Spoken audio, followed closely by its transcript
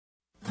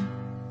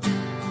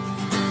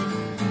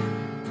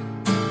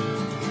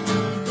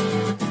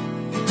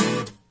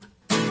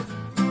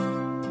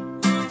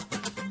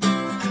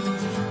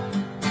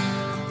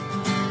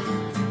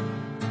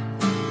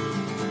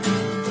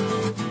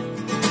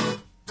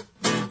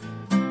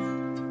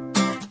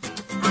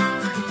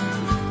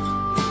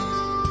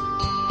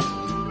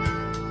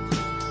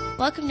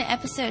Welcome to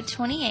episode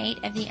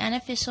 28 of the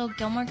unofficial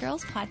Gilmore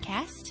Girls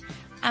podcast.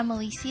 I'm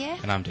Alicia.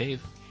 And I'm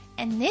Dave.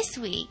 And this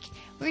week,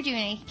 we're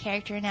doing a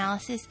character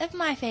analysis of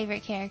my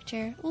favorite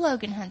character,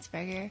 Logan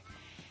Huntsberger,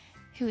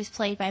 who is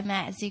played by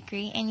Matt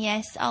Zuckery. And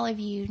yes, all of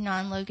you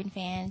non-Logan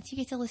fans, you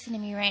get to listen to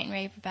me rant and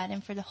rave about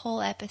him for the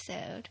whole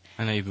episode.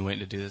 I know you've been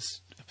waiting to do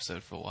this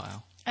episode for a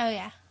while. Oh,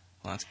 yeah.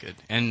 Well, that's good.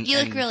 And you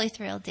look really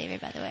thrilled,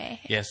 David, by the way.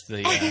 Yes,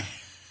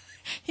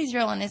 He's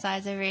rolling his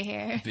eyes over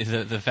here.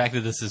 The fact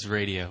that this is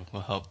radio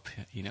will help,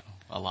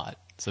 a lot.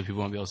 So people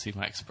won't be able to see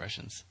my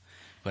expressions.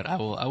 But I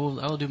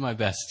will do my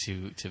best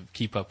to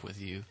keep up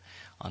with you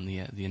on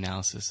the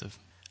analysis of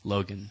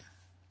Logan,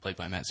 played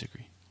by Matt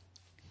Zuckery.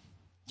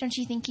 Don't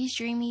you think he's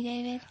dreamy,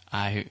 David?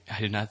 I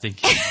do not think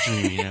he's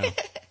dreamy.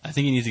 I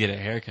think he needs to get a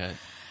haircut.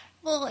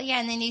 Well,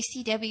 yeah, and the new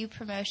CW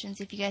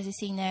promotions, if you guys have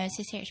seen those,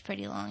 his hair's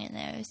pretty long in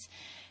those.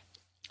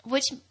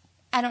 Which,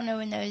 I don't know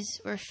when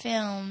those were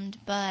filmed,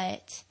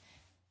 but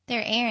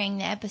they're airing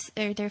the episode,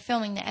 or they're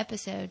filming the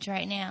episodes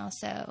right now,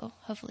 so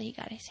hopefully he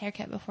got his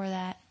haircut before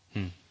that.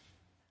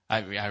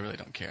 I really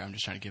don't care. I'm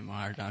just trying to give him a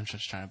hard time. I'm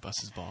just trying to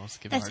bust his balls,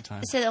 give him a hard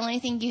time. So the only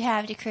thing you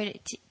have to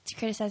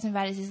criticize him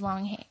about is his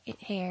long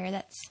hair.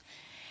 That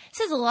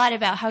says a lot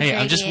about how great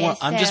he is.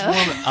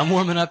 I'm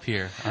warming up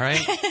here. All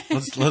right,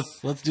 let's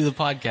do the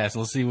podcast.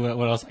 Let's see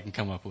what else I can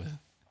come up with.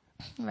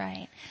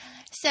 Right.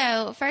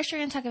 So first, we're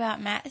going to talk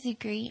about Matt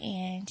Zuckery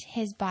and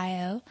his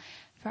bio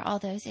for all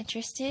those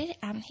interested.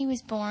 He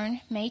was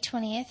born May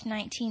 20th,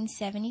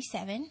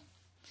 1977.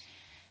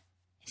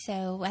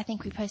 So I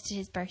think we posted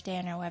his birthday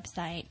on our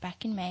website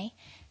back in May.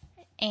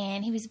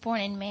 And he was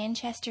born in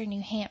Manchester,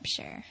 New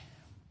Hampshire.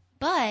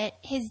 But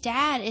his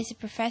dad is a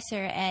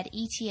professor at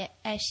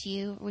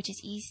ETSU, which is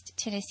East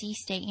Tennessee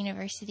State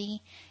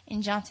University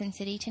in Johnson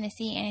City,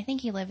 Tennessee. And I think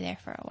he lived there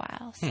for a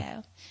while.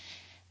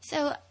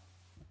 So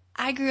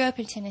I grew up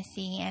in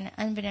Tennessee, and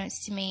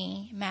unbeknownst to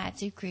me, Matt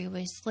Zuckery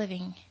was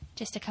living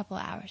just a couple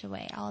of hours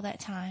away all that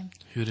time.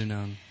 Who'd have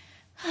known?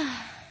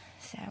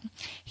 So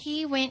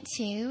he went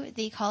to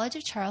the College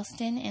of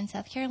Charleston in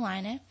South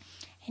Carolina,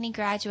 and he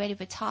graduated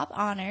with top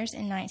honors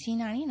in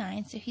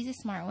 1999, so he's a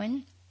smart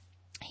one.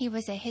 He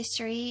was a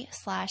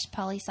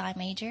history/poli-sci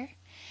major,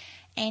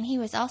 and he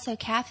was also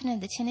captain of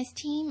the tennis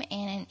team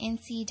and an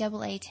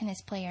NCAA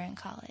tennis player in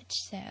college.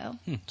 So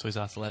he's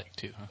athletic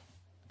too, huh?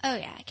 Oh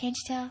yeah, can't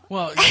you tell?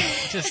 Well,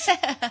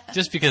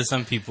 just because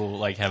some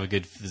people have a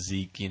good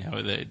physique,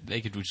 they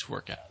could just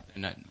work out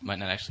and might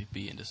not actually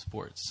be into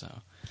sports.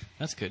 So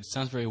that's good.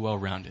 Sounds very well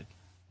rounded.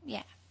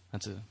 Yeah,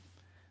 it's a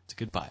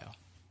good bio.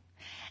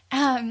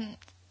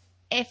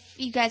 If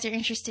you guys are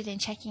interested in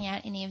checking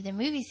out any of the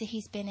movies that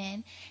he's been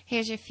in,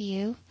 here's a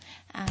few: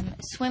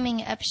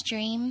 Swimming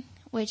Upstream,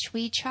 which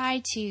we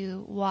tried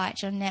to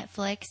watch on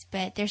Netflix,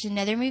 but there's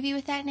another movie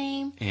with that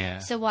name. Yeah.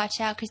 So watch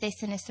out, because they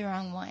sent us the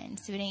wrong one,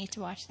 so we didn't get to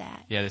watch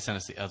that. Yeah, they sent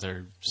us the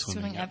other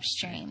Swimming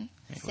Upstream.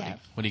 Right,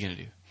 what are you going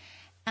to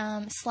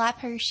do? Slap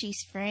Her,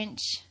 She's French.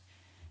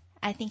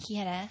 I think he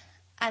had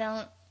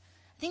I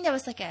think that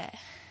was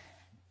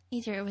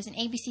either it was an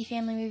ABC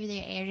Family movie,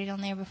 they aired it on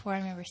there before. I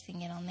remember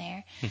seeing it on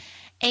there.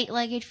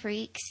 Eight-Legged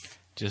Freaks.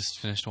 Just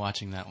finished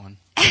watching that one.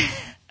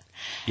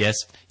 Yes,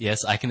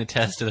 I can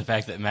attest to the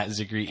fact that Matt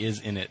Zuckery is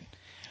in it,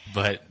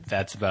 but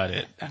that's about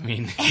it. I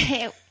mean,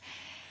 it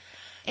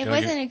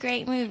wasn't a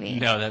great movie.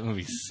 No, that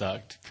movie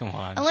sucked. Come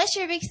on. Unless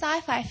you're a big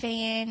sci-fi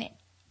fan.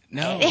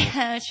 No.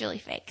 It's really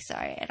fake.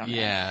 Sorry, I don't know.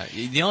 Yeah,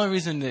 the only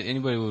reason that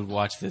anybody would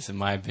watch this, in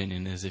my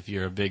opinion, is if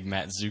you're a big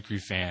Matt Zuckery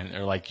fan,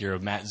 or you're a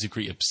Matt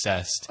Zuckery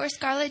obsessed. Or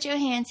Scarlett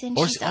Johansson.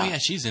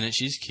 She's in it.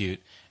 She's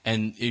cute.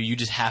 And you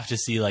just have to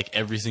see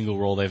every single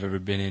role they've ever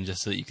been in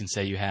just so that you can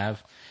say you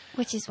have.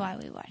 Which is why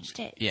we watched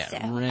it. Yeah,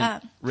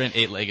 so, rent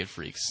Eight-Legged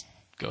Freaks.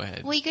 Go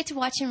ahead. Well, you get to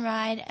watch him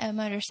ride a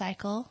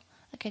motorcycle,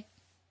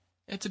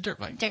 it's a dirt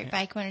bike.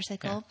 Bike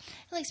motorcycle. Yeah.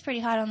 It looks pretty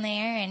hot on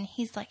there, and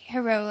he's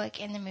heroic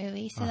in the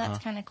movie, so that's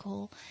kind of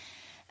cool.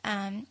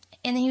 And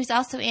then he was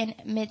also in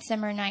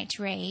Midsummer Night's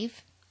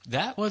Rave.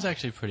 That was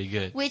actually pretty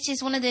good. Which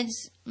is one of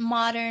those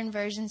modern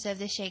versions of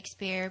the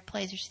Shakespeare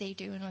plays, which they're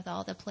doing with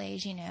all the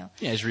plays, Yeah,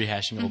 it's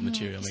rehashing old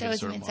material. So it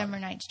was Midsummer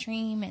Night's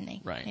Dream, and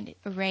they made it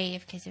a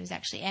rave because it was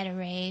actually at a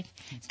rave.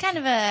 It's kind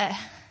of I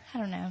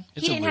don't know.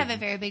 He didn't have a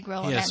very big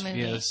role in that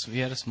movie. He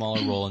had a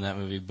smaller role in that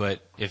movie,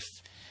 but if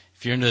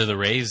you're into the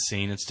rave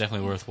scene, it's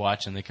definitely worth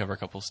watching. They cover a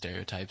couple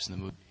stereotypes in the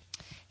movie.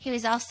 He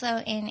was also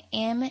in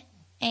M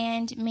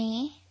and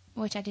Me,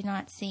 which I did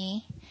not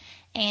see,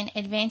 and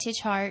Advantage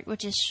Heart,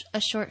 which is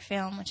a short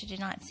film, which I did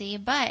not see.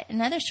 But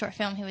another short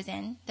film he was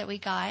in that we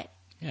got,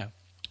 we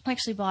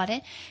actually bought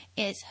it,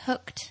 is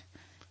Hooked,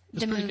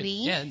 the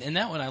movie. Good. Yeah, and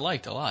that one I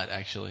liked a lot,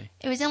 actually.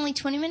 It was only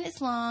 20 minutes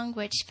long,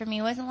 which for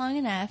me wasn't long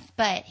enough,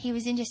 but he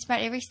was in just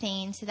about every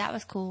scene, so that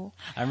was cool.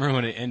 I remember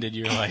when it ended,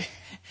 you were like,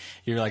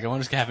 I wonder what's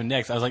going to happen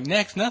next. I was like,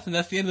 next? Nothing.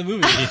 That's the end of the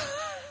movie.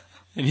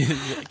 And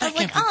I was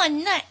like, oh,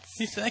 nuts.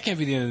 He said, that can't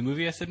be the end of the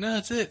movie. I said, no,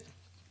 that's it.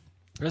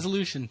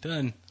 Resolution,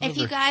 done. If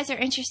you guys are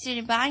interested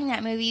in buying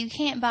that movie, you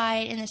can't buy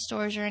it in the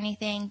stores or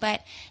anything,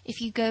 but if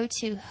you go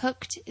to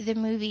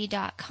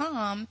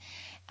hookedthemovie.com,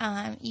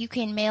 You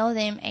can mail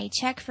them a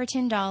check for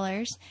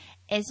 $10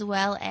 as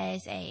well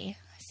as a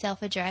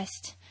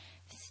self-addressed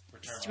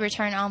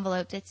return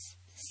envelope that's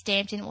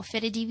stamped and it will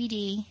fit a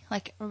DVD,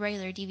 like a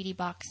regular DVD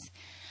box.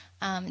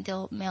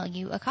 They'll mail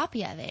you a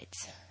copy of it.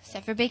 So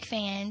for big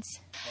fans,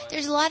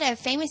 there's a lot of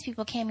famous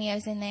people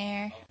cameos in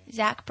there.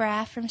 Zach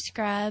Braff from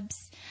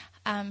Scrubs,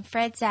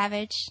 Fred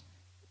Savage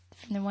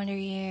from the Wonder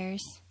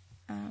Years,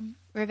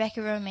 Rebecca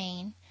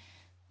Romijn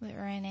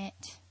were in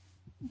it.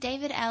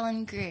 David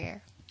Alan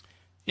Grier.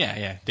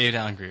 Yeah, David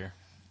Alan Grier.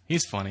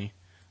 He's funny.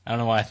 I don't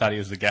know why I thought he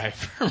was the guy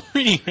from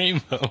Reading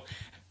Rainbow.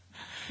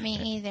 Me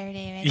either,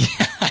 David.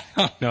 Yeah, I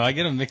don't know. I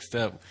get them mixed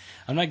up.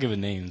 I'm not good with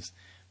names.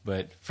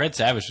 But Fred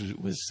Savage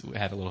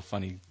had a little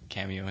funny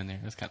cameo in there.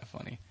 It was kind of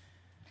funny.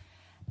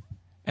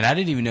 And I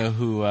didn't even know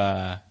who...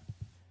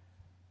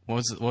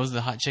 what was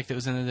the hot chick that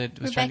was in there?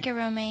 That was Rebecca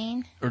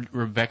Romijn.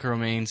 Rebecca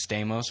Romijn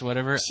Stamos or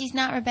whatever? She's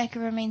not Rebecca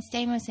Romijn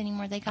Stamos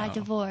anymore. They got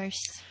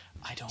divorced.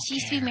 I don't She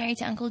used to be married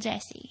to Uncle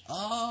Jesse.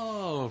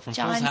 Oh, from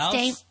John Full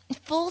House?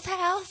 Full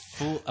House?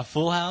 A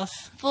Full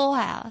House? Full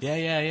House.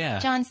 Yeah.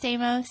 John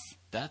Stamos.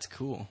 That's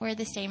cool. Where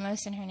the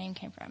Stamos and her name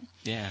came from.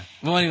 Yeah.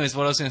 Well, anyways,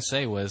 what I was going to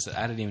say was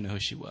I didn't even know who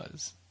she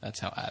was. That's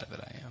how out of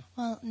it I am.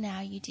 Well,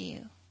 now you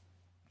do.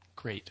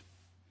 Great.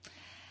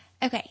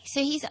 Okay,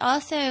 so he's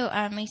also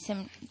made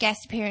some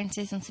guest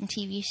appearances on some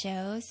TV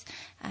shows.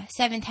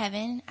 Seventh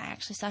Heaven, I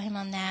actually saw him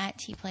on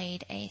that. He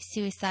played a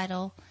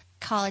suicidal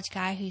college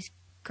guy whose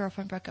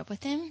girlfriend broke up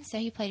with him, so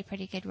he played a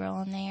pretty good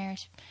role in there.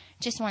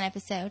 Just one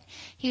episode.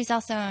 He was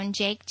also on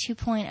Jake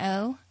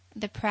 2.0,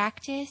 The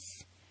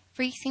Practice,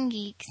 Freaks and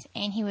Geeks,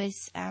 and he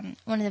was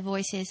one of the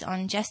voices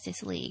on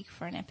Justice League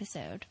for an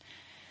episode.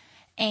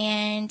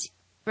 And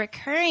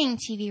recurring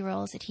TV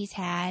roles that he's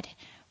had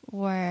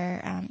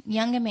were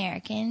Young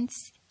Americans.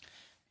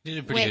 He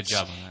did a pretty good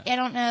job on that. I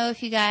don't know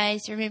if you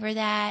guys remember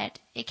that.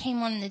 It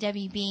came on in the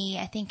WB,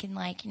 I think, in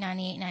like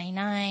 98,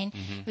 99.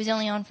 Mm-hmm. It was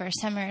only on for a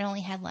summer. It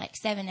only had like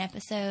 7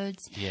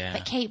 episodes. Yeah.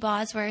 But Kate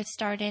Bosworth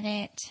starred in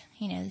it.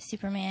 You know, the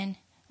Superman,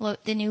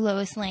 the new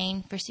Lois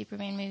Lane for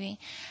Superman movie.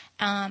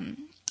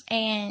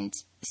 And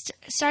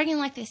starting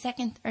like the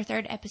second or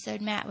third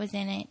episode, Matt was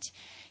in it.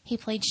 He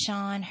played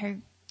Sean, her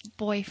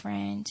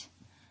boyfriend.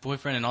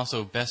 And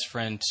also best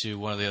friend to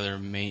one of the other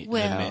main...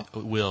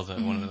 Will.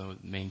 One of the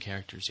main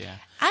characters, yeah.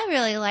 I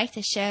really liked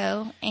the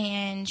show,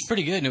 and... It's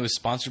pretty good, and it was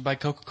sponsored by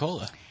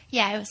Coca-Cola.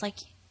 Yeah, it was like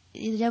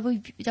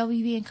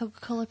WB and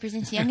Coca-Cola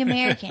presents Young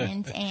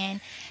Americans,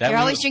 and they're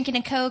always drinking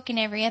a Coke in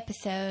every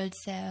episode,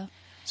 so...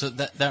 So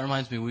that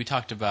reminds me, we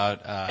talked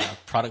about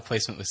product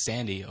placement with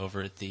Sandy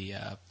over at the...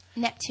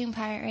 Neptune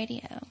Pirate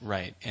Radio.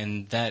 Right,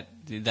 and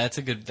that's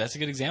a good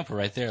example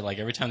right there. Like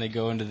every time they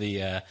go into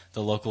the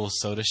local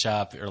soda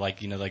shop or like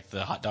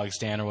the hot dog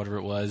stand or whatever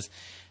it was,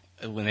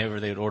 whenever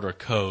they would order a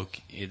Coke,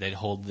 they'd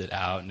hold it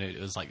out and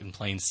it was like in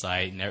plain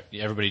sight, and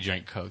everybody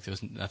drank Coke. There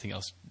was nothing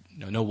else,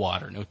 no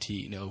water, no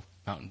tea, no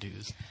Mountain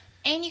Dews.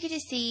 And you could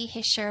just see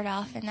his shirt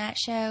off in that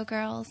show,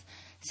 girls.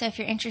 So if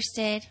you're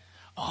interested.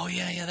 Oh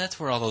yeah, that's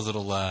where all those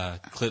little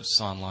clips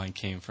online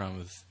came from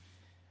with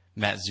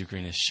Matt Zucker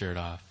and his shirt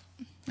off.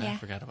 Yeah. I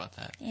forgot about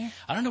that. Yeah.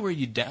 I don't know where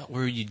you'd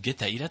get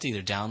that. You'd have to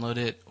either download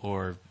it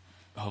or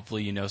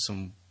hopefully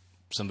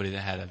somebody that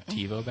had a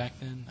TiVo back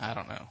then. I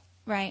don't know.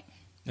 Right.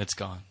 It's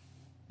gone.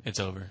 It's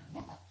over.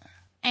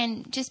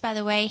 And just by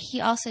the way, he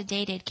also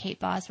dated Kate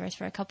Bosworth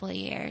for a couple of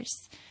years.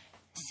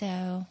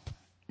 So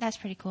that's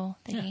pretty cool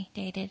that he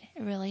dated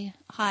a really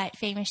hot,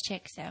 famous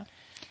chick. So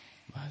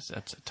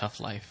that's a tough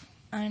life.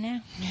 I know.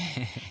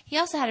 He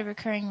also had a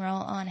recurring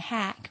role on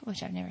Hack,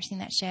 which I've never seen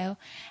that show.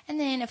 And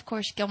then, of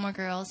course, Gilmore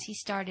Girls. He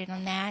started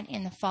on that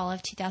in the fall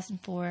of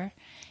 2004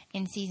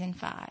 in season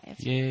 5.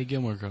 Yeah,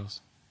 Gilmore Girls.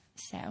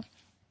 So,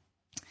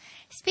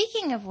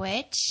 speaking of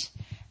which,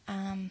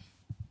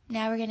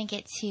 now we're going to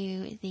get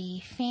to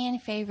the fan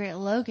favorite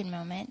Logan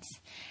moments.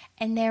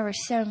 And there were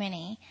so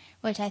many,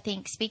 which I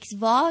think speaks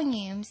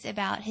volumes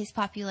about his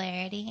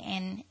popularity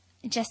and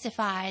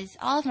justifies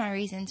all of my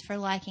reasons for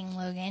liking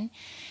Logan.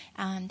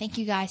 Thank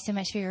you guys so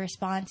much for your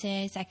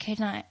responses. I could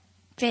not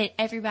fit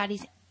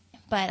everybody's,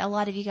 but a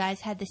lot of you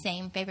guys had the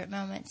same favorite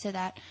moments, so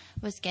that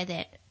was good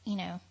that,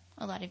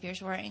 a lot of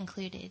yours were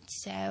included.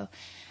 So,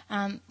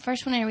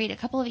 first I want to read a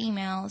couple of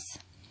emails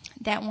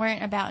that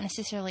weren't about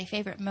necessarily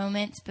favorite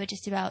moments, but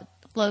just about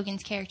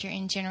Logan's character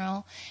in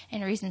general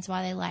and reasons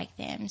why they like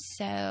them.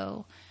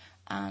 So,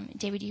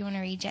 David, do you want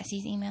to read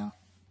Jesse's email?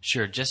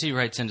 Sure. Jesse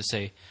writes in to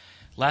say,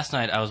 last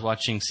night I was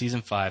watching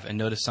Season 5 and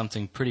noticed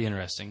something pretty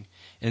interesting.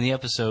 In the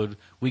episode,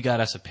 We Got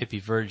Us a Pippi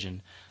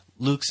Virgin,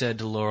 Luke said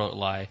to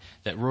Lorelai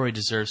that Rory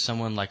deserves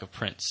someone like a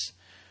prince,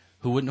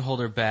 who wouldn't hold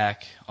her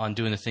back on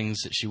doing the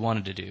things that she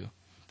wanted to do.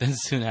 Then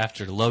soon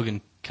after,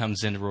 Logan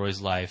comes into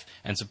Rory's life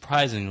and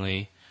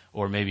surprisingly,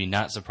 or maybe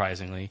not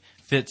surprisingly,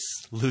 fits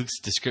Luke's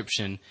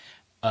description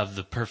of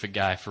the perfect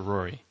guy for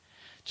Rory.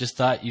 Just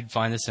thought you'd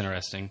find this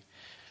interesting.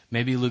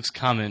 Maybe Luke's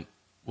comment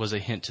was a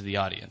hint to the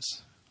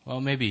audience. Well,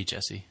 maybe,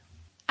 Jesse.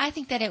 I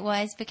think that it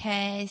was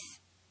because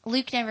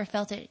Luke never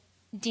felt it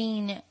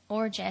Dean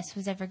or Jess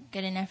was ever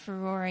good enough for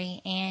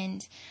Rory,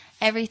 and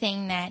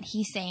everything that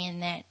he's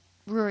saying that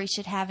Rory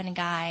should have in a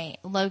guy,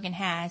 Logan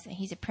has.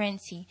 He's a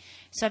prince. He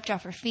swept her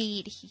off her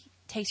feet. He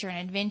takes her on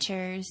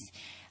adventures.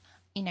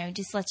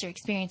 Just lets her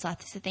experience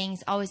lots of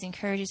things. Always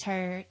encourages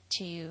her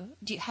to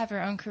have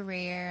her own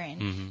career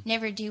and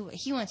never do what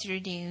he wants her to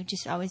do.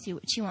 Just always do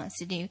what she wants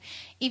to do.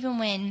 Even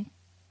when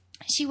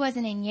she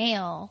wasn't in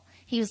Yale,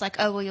 he was like,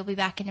 "Oh, well, you'll be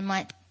back in a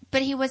month."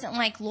 But he wasn't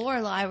like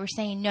Lorelai, were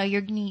saying, "No,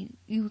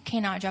 you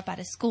cannot drop out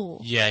of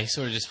school." Yeah, he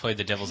sort of just played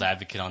the devil's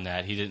advocate on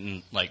that. He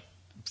didn't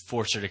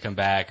force her to come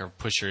back or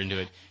push her into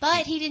it.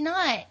 But he did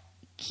not.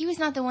 He was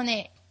not the one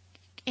that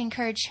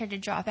encouraged her to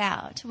drop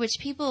out, which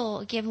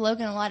people give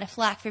Logan a lot of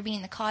flack for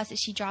being the cause that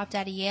she dropped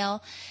out of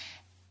Yale.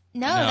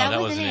 No, that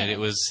wasn't it. It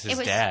was his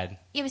dad.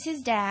 It was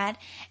his dad,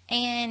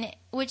 and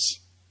which,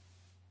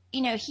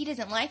 he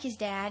doesn't like his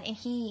dad, and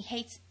he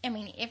hates,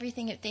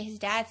 everything that his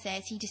dad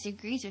says, he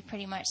disagrees with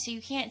pretty much, so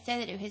you can't say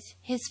that it was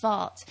his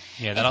fault.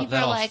 Yeah,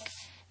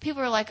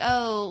 people are like,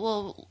 "Oh,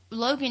 well,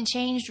 Logan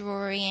changed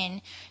Rory,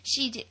 and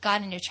she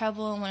got into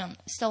trouble and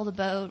stole the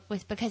boat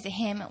because of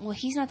him." Well,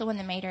 he's not the one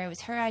that made her. It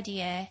was her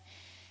idea.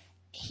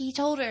 He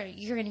told her,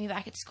 "You're going to be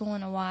back at school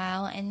in a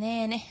while." And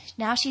then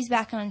now she's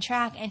back on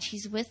track, and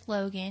she's with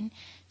Logan.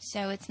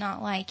 So it's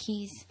not like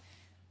he's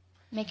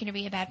making her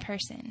be a bad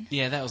person.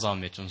 Yeah, that was all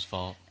Mitchum's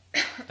fault.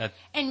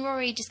 And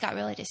Rory just got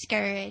really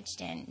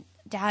discouraged and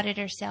doubted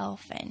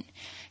herself. And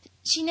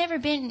she never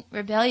been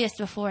rebellious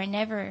before and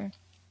never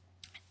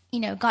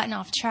gotten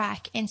off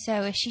track. And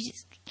so if she's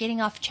just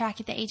getting off track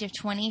at the age of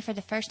 20 for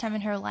the first time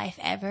in her life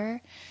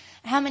ever,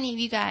 how many of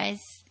you guys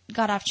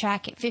got off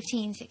track at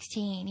 15,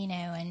 16,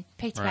 and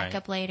picked back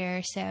up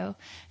later? So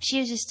she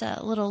was just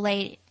a little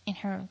late in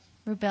her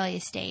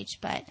rebellious stage.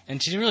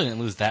 And she really didn't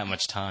lose that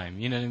much time,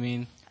 you know what I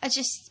mean?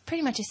 Just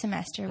pretty much a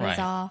semester was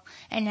all.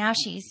 And now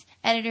she's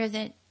editor of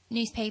the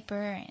newspaper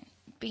and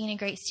being a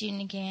great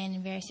student again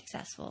and very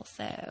successful.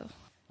 So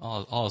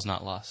all is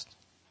not lost.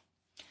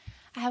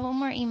 I have one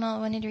more email I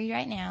wanted to read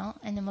right now,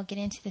 and then we'll get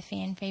into the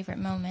fan favorite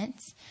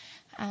moments.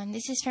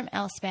 This is from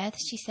Elspeth.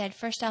 She said,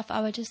 "First off, I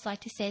would just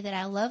like to say that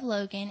I love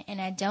Logan, and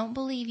I don't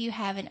believe you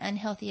have an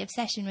unhealthy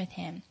obsession with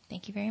him.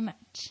 Thank you very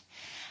much.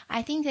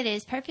 I think that it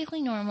is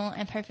perfectly normal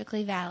and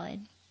perfectly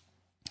valid.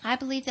 I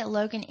believe that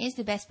Logan is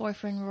the best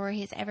boyfriend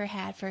Rory has ever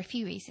had for a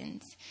few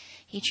reasons.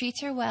 He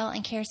treats her well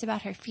and cares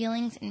about her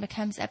feelings and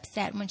becomes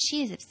upset when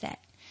she is upset.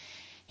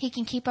 He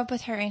can keep up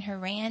with her in her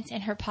rants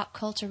and her pop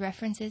culture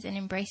references and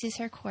embraces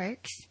her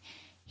quirks.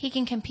 He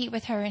can compete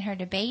with her in her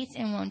debates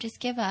and won't just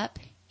give up.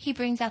 He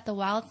brings out the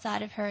wild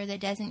side of her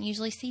that doesn't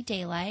usually see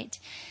daylight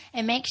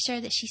and makes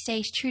sure that she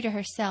stays true to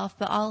herself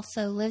but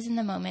also lives in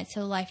the moment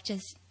so life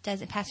just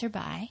doesn't pass her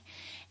by.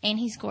 And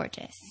he's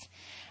gorgeous."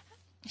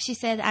 She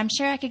said, "I'm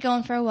sure I could go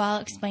on for a while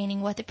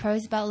explaining what the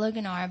pros about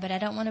Logan are, but I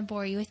don't want to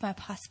bore you with my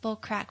possible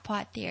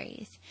crackpot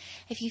theories.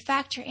 If you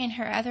factor in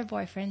her other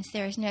boyfriends,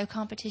 there is no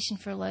competition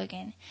for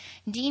Logan.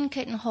 Dean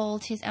couldn't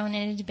hold his own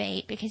in a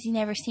debate because he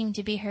never seemed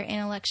to be her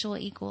intellectual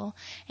equal,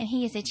 and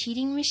he is a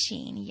cheating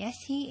machine. Yes,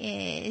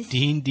 he is.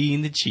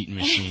 Dean the cheating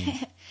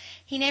machine.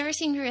 He never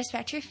seemed to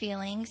respect her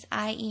feelings,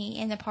 i.e.,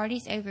 in the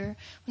party's over,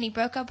 when he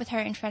broke up with her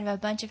in front of a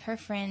bunch of her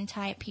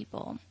friend-type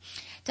people.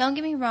 Don't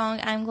get me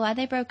wrong, I'm glad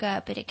they broke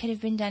up, but it could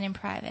have been done in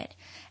private.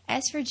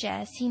 As for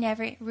Jess, he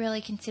never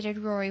really considered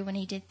Rory when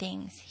he did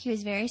things. He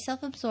was very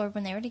self-absorbed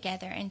when they were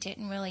together and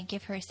didn't really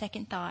give her a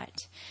second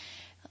thought.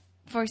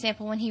 For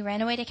example, when he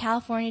ran away to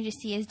California to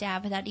see his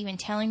dad without even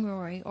telling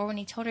Rory, or when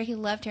he told her he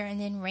loved her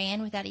and then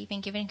ran without even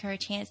giving her a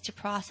chance to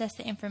process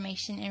the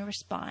information and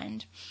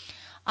respond.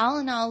 All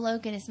in all,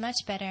 Logan is much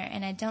better,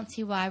 and I don't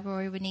see why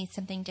Rory would need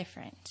something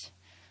different."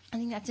 I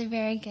think that's a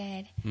very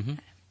good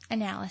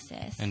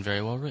analysis. And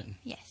very well written.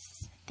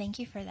 Yes. Thank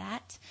you for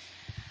that.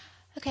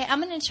 Okay,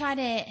 I'm going to try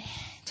to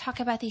talk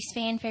about these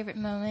fan favorite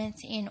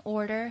moments in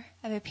order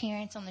of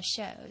appearance on the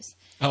shows.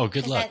 Oh,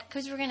 good luck.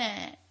 Because we're going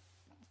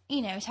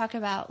to, talk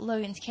about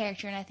Logan's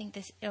character, and I think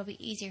it'll be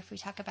easier if we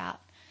talk about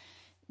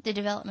the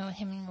development with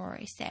him and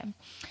Rory. So,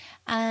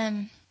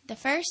 the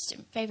first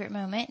favorite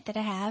moment that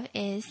I have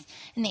is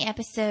in the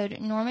episode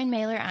Norman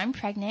Mailer, I'm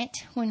Pregnant,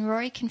 when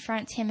Rory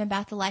confronts him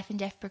about the Life and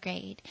Death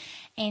Brigade.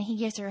 And he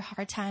gives her a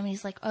hard time. And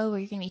he's like, "Oh, are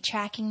you going to be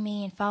tracking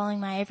me and following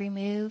my every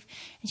move?"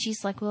 And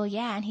she's like, "Well,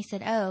 yeah." And he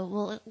said, "Oh,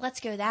 well,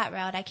 let's go that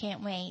route. I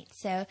can't wait."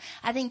 So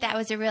I think that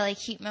was a really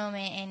cute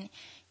moment. And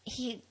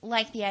he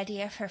liked the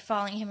idea of her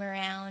following him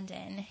around.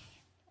 And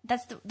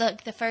that's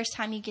the first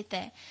time you get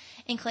the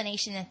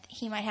inclination that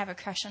he might have a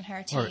crush on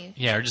her, too.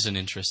 Or just an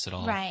interest at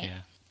all. Right. Yeah.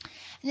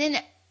 And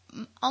then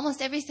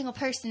almost every single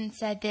person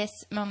said this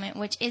moment,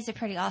 which is a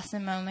pretty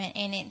awesome moment.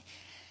 And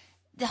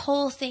the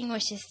whole thing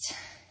was just,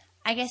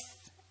 I guess,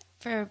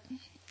 for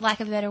lack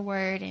of a better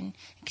word, and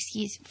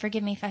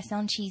forgive me if I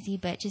sound cheesy,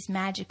 but just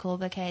magical,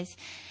 because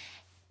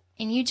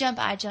in You Jump,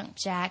 I Jump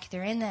Jack,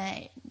 they're in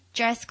the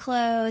dress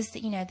clothes,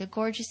 the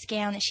gorgeous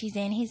gown that she's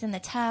in. He's in the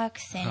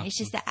tux, and it's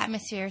just, the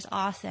atmosphere is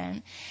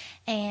awesome.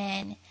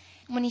 And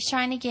when he's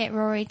trying to get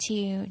Rory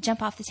to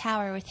jump off the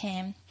tower with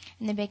him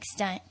in the big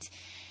stunt,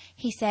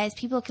 he says,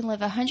 people can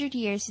live 100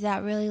 years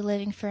without really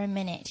living for a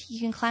minute.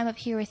 You can climb up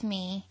here with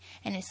me,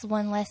 and it's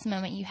one less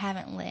moment you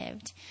haven't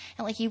lived.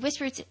 And like he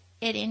whispers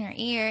it in her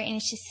ear, and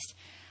it's just,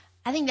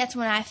 I think that's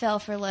when I fell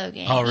for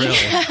Logan. Oh, really?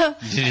 You know?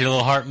 Did your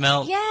little heart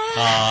melt? Yeah.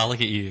 Aw,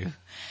 look at you.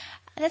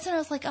 That's when I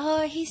was like,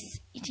 oh, he's,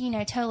 you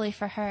know, totally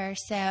for her.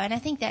 So, and I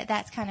think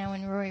that's kind of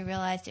when Rory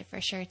realized it for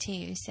sure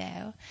too. So,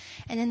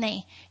 and then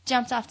they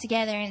jumped off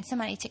together and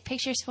somebody took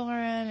pictures for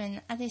him.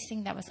 And I just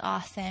think that was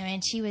awesome.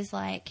 And she was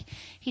like,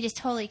 he just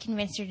totally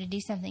convinced her to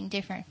do something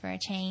different for a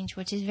change,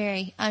 which is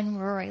very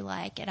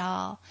un-Rory-like at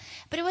all.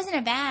 But it wasn't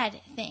a bad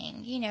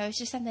thing. You know, it's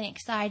just something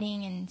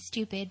exciting and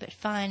stupid, but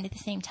fun at the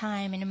same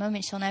time and a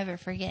moment she'll never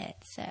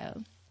forget.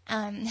 So,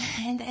 and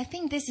I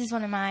think this is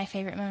one of my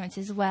favorite moments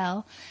as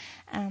well.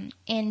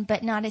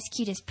 But not as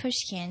cute as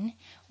Pushkin,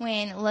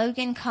 when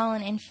Logan,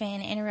 Colin, and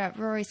Finn interrupt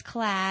Rory's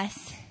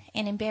class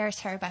and embarrass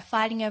her by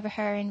fighting over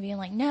her and being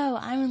like, no,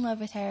 I'm in love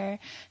with her.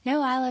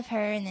 No, I love her.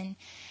 And then,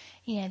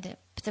 you know,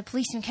 the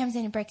policeman comes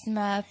in and breaks them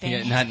up.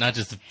 And, Yeah, not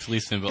just the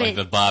policeman, but like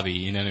the Bobby,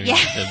 you know what I mean?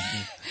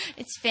 Yeah.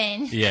 It's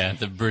Finn. Yeah,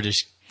 the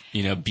British,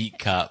 you know, beat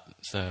cop.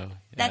 So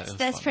yeah,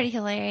 That's pretty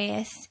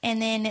hilarious.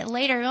 And then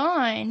later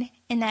on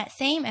in that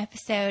same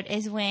episode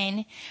is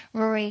when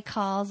Rory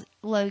calls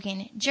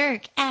Logan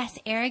jerk, ass,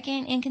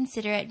 arrogant,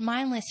 inconsiderate,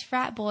 mindless,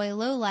 frat boy,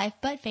 lowlife,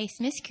 butt-faced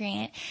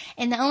miscreant.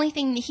 And the only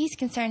thing that he's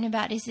concerned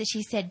about is that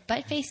she said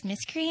butt-faced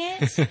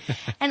miscreant.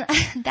 And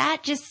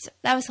that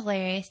was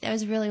hilarious. That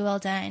was really well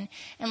done.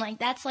 And like,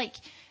 that's like,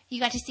 you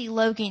got to see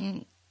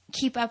Logan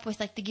keep up with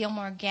like the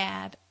Gilmore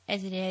Gab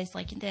as it is,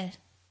 like the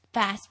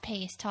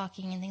fast-paced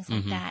talking and things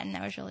like that, and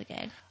that was really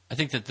good. I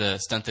think that the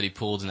stunt that he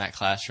pulled in that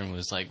classroom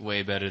was like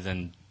way better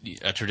than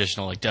a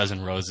traditional like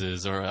dozen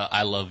roses or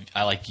I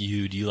like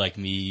you, do you like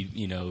me,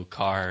 you know,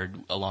 card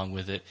along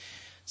with it.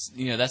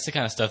 You know, that's the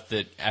kind of stuff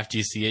that after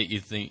you see it, you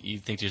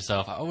think to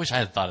yourself, I wish I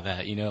had thought of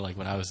that. You know, like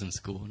when I was in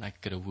school and I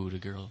could have wooed a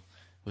girl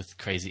with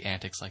crazy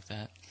antics like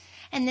that.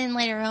 And then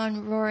later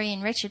on, Rory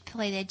and Richard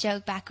play the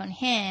joke back on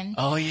him.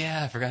 Oh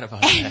yeah, I forgot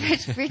about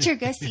that. Richard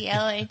goes to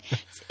yell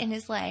and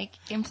is like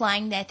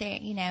implying that they're,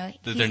 you know,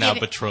 that they're now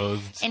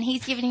betrothed, and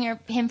he's giving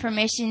him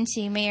permission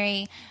to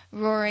marry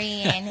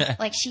Rory, and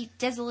like she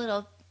does a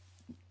little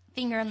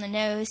finger on the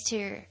nose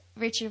to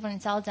Richard when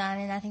it's all done,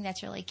 and I think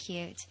that's really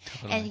cute.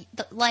 Totally.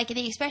 And like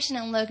the expression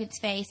on Logan's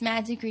face,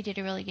 Mads Zuckery did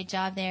a really good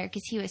job there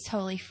because he was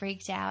totally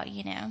freaked out,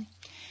 you know.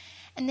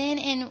 And then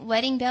in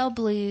Wedding Bell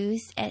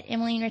Blues at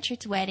Emily and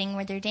Richard's wedding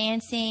where they're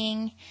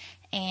dancing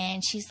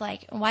and she's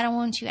like, why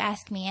don't you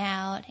ask me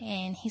out?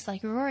 And he's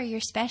like, Rory, you're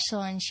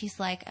special. And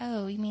she's like,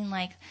 oh, you mean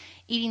like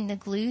eating the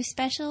glue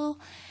special?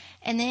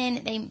 And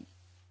then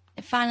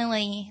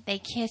they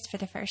kiss for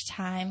the first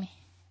time.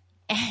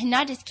 And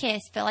not just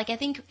kiss, but like I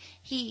think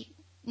he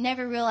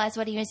never realized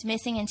what he was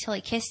missing until he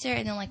kissed her.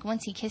 And then like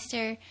once he kissed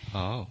her,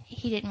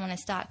 he didn't want to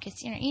stop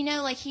kissing her. You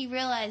know, like he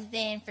realized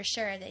then for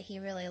sure that he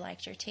really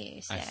liked her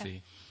too. So. I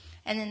see.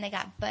 And then they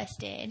got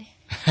busted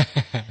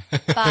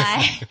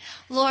by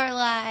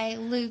Lorelai,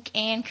 Luke,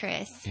 and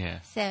Chris.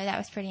 Yeah. So that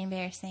was pretty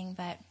embarrassing.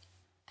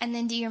 And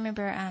then do you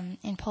remember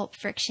in Pulp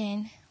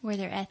Friction where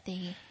they're at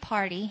the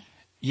party?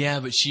 Yeah,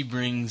 but she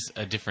brings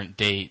a different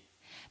date.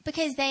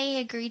 Because they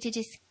agreed to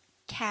just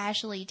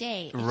casually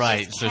date. It's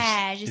right. Just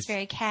cash. It's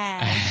very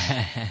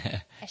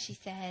cash, as she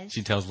says.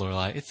 She tells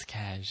Lorelai, it's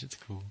cash. It's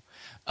cool.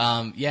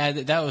 Yeah,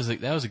 that was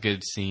a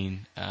good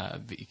scene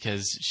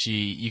because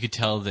you could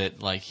tell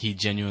that like he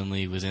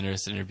genuinely was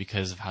interested in her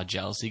because of how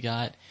jealous he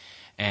got,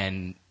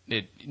 and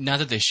not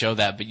that they show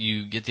that, but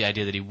you get the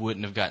idea that he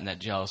wouldn't have gotten that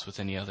jealous with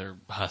any other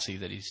hussy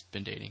that he's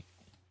been dating.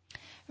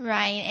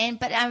 Right,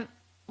 but I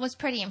was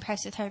pretty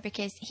impressed with her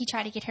because he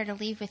tried to get her to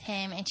leave with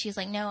him, and she was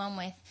like, "No, I'm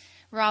with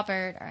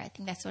Robert," or I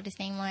think that's what his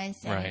name was.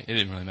 Right. It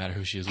didn't really matter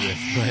who she was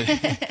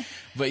with,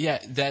 but yeah,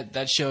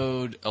 that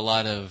showed a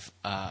lot of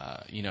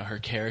her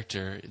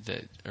character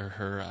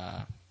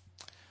her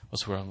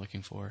what's the word I'm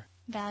looking for?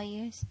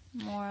 Values,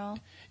 moral.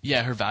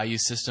 Yeah, her value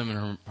system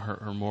and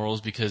her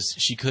morals, because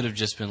she could have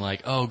just been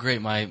like, "Oh,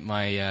 great,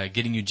 my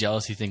getting you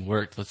jealousy thing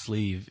worked. Let's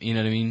leave." You know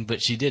what I mean?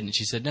 But she didn't.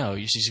 She said, "No,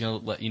 she's gonna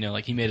let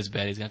like he made his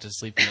bed. He's gonna have to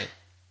sleep in it."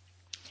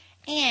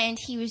 And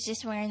he was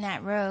just wearing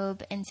that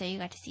robe, and so you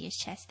got to see his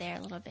chest there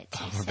a little bit,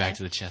 too. Oh, we're back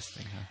to the chest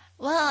thing, huh?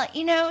 Well,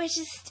 it's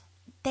just,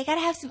 they got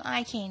to have some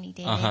eye candy,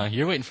 David. Uh-huh.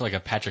 You're waiting for, like,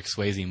 a Patrick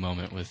Swayze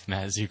moment with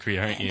Matt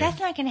Zuckery, aren't you? That's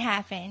not going to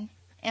happen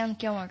on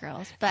Gilmore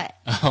Girls, but...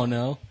 Oh,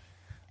 no?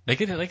 They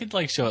could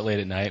like, show it late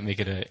at night,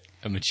 make it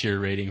a mature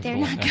rating. They're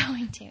not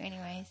going to,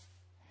 anyways.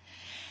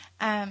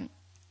 And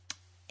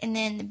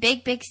then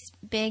the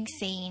big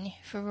scene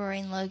for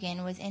Rory and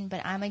Logan was in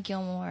But I'm a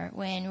Gilmore,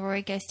 when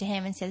Rory goes to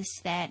him and says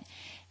that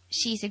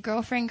she's a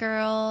girlfriend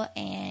girl,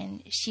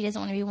 and she doesn't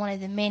want to be one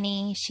of the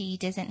many. She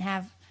doesn't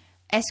have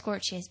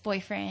escorts. She has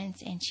boyfriends,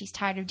 and she's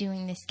tired of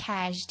doing this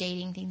cash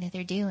dating thing that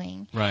they're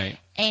doing. Right.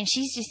 And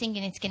she's just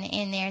thinking it's going to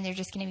end there, and they're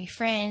just going to be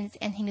friends.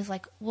 And he was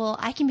like, well,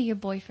 I can be your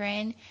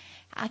boyfriend.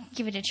 I can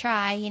give it a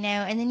try,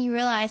 And then you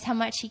realize how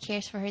much he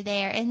cares for her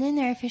there. And then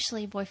they're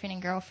officially boyfriend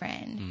and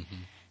girlfriend. Mm-hmm.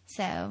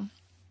 So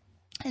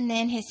And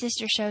then his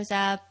sister shows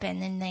up,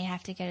 and then they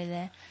have to go to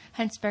the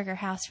Huntsberger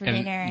house for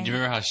dinner. And do you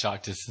remember how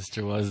shocked his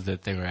sister was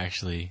that they were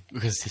actually,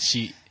 because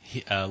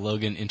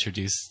Logan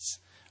introduced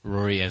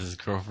Rory as his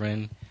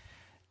girlfriend,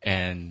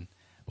 and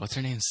what's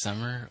her name,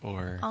 Summer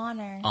or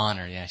Honor?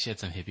 Honor, yeah, she had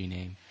some hippie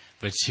name,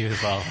 but she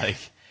was all like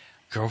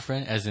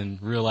girlfriend, as in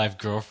real life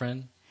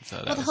girlfriend. So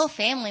that the whole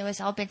family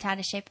was all bent out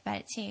of shape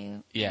about it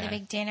too. Yeah, the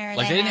big dinner.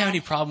 Like they didn't have any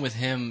problem with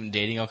him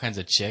dating all kinds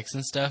of chicks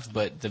and stuff,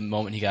 but the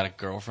moment he got a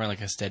girlfriend, like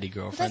a steady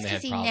girlfriend, that's they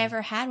had because he problems.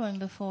 never had one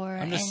before,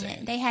 I'm just and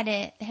saying. they had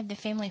to have the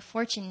family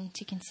fortune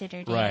to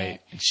consider. Right,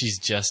 and she's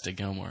just a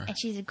Gilmore, and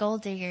she's a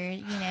gold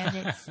digger,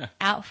 that's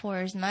out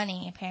for his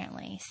money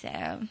apparently.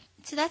 So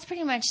that's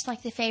pretty much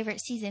like the favorite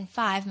season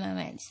 5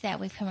 moments that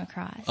we've come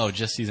across. Oh,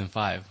 just season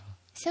 5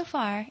 so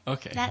far.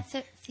 Okay, that's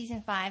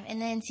season 5,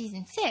 and then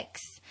season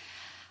 6.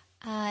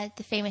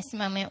 The famous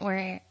moment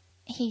where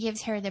he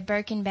gives her the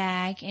Birkin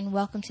bag in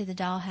Welcome to the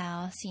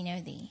Dollhouse,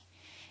 the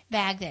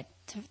bag that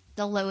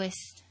the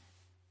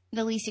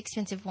least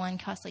expensive one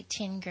costs like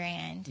 $10,000,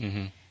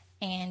 mm-hmm.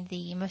 and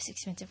the most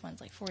expensive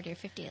one's like $40 or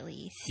 $50 at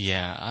least.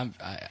 Yeah,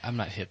 I'm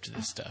not hip to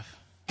this stuff.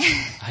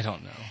 I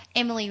don't know.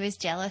 Emily was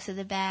jealous of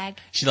the bag.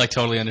 She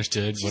totally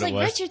understood She's what like, it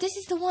was. Richard, this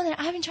is the one that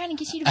I've been trying to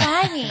get you to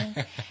buy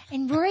me,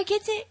 and Rory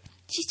gets it.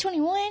 She's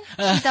 21.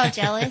 She's all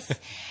jealous.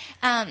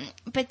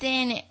 But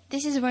then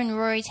this is when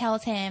Rory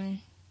tells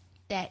him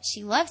that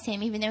she loves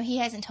him, even though he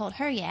hasn't told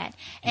her yet.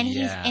 And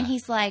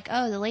he's like,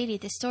 "Oh, the lady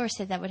at the store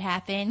said that would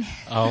happen."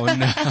 Oh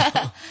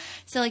no!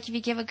 So if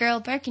you give a girl a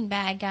Birkin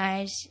bag,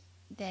 guys,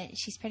 that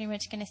she's pretty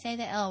much going to say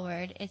the L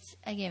word. It's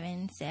a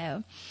given.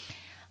 So,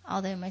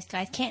 although most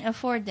guys can't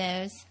afford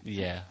those,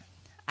 yeah,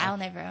 I'll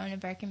never own a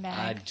Birkin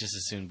bag. I'd just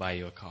as soon buy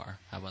you a car.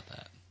 How about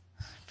that?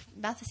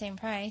 About the same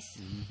price.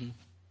 Mm-hmm.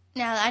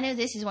 Now, I know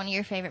this is one of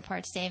your favorite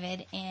parts,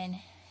 David, and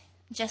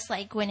just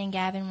like Gwen and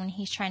Gavin when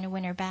he's trying to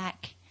win her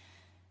back,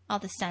 all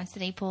the stunts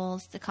that he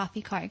pulls, the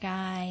coffee cart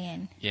guy,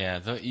 and yeah,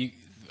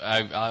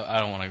 I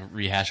don't want to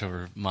rehash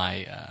over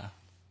my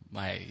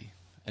my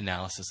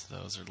analysis of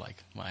those or like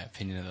my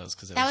opinion of those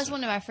because that was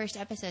one of our first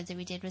episodes that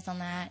we did was on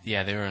that.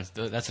 Yeah,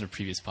 that's in a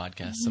previous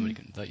podcast. Mm-hmm.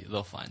 Somebody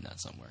they'll find that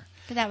somewhere.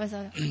 But that was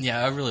a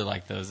yeah, I really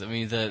like those. I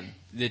mean,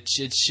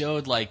 it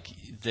showed like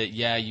that.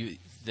 Yeah,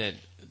 that.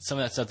 Some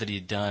of that stuff that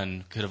he'd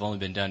done could have only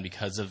been done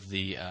because of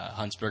the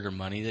Huntsberger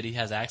money that he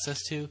has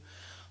access to.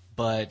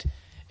 But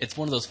it's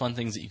one of those fun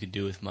things that you could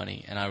do with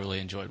money, and I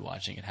really enjoyed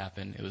watching it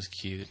happen. It was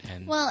cute.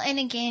 And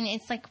again,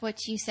 it's like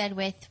what you said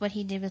with what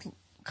he did with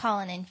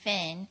Colin and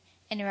Finn,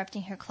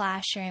 interrupting her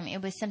classroom.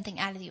 It was something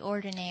out of the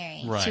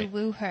ordinary to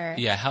woo her.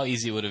 Yeah, how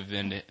easy it would have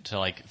been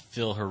to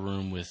fill her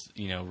room with,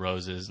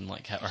 roses and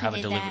have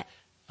it delivered.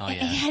 Oh,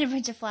 yeah. He had a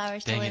bunch of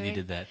flowers delivered. Dang it, he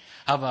did that.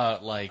 How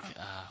about,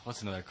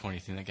 what's another corny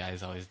thing that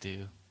guys always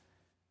do?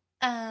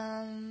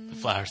 The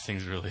flowers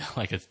thing's really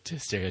like a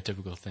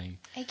stereotypical thing.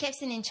 He kept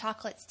sending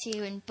chocolates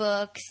too, and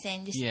books,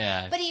 and just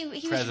But he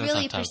was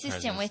really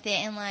persistent with it,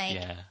 and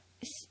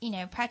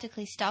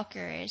practically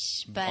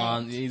stalkerish.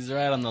 But he's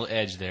right on the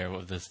edge there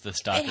with the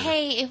stalker.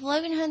 Hey, if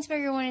Logan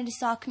Huntsberger wanted to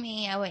stalk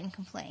me, I wouldn't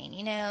complain.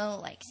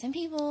 Some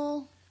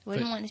people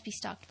wouldn't want to be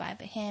stalked by,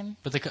 but him.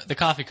 But the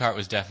coffee cart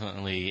was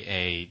definitely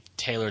a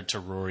tailored to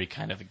Rory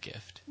kind of a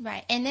gift.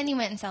 Right, and then he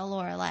went and saw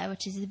Lorelai,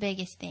 which is the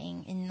biggest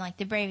thing and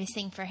the bravest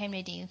thing for him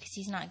to do because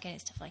he's not good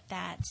at stuff like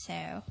that. So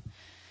I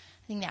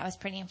think that was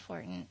pretty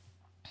important.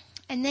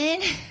 And then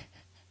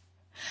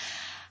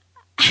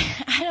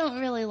I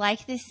don't really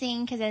like this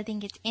scene because I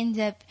think it ends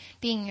up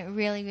being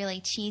really,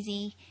 really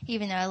cheesy,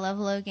 even though I love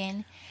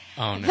Logan.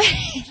 Oh, no.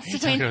 You're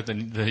talking about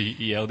the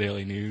Yale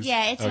Daily News?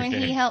 Yeah, it's when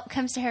he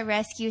comes to her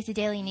rescue with the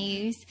Daily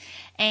News.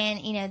 And,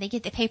 they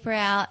get the paper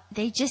out.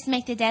 They just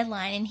make the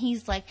deadline. And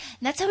he's like,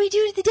 that's how we do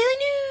it at the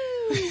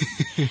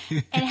Daily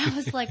News. And I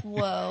was like,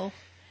 whoa.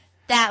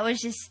 That was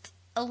just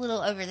a little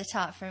over the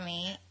top for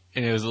me.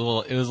 And it was a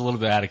little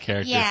bit out of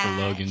character for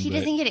Logan. He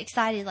doesn't get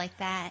excited like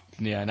that.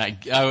 Yeah, and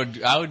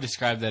I would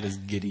describe that as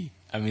giddy.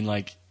 I mean,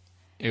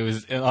 it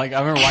was I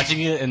remember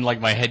watching it and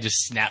my head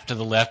just snapped to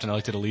the left and I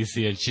looked at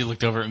Alicia and she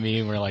looked over at me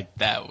and we're like,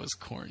 that was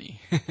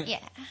corny. Yeah.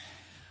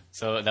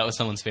 So that was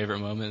someone's favorite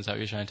moment. Is that what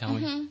you're trying to tell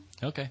me?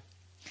 Okay.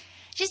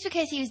 Just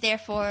because he was there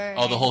for.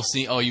 Oh, the whole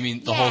scene. Oh, you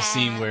mean the whole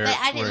scene where? But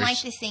I didn't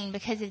like the scene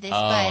because of this.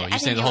 Oh, but you're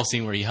saying the whole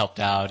scene where he helped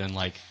out and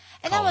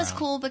And that was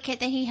cool because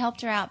that he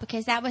helped her out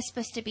because that was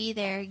supposed to be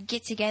their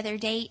get together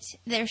date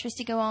they were supposed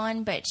to go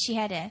on, but she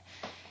had to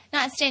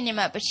not stand him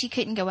up, but she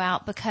couldn't go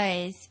out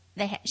because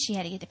she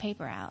had to get the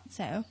paper out.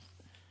 So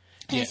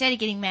instead of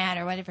getting mad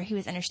or whatever, he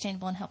was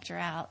understandable and helped her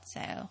out.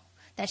 So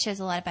that shows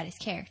a lot about his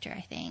character,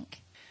 I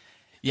think.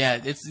 Yeah,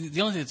 it's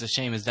the only thing that's a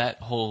shame is that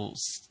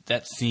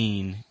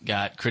scene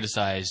got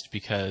criticized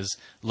because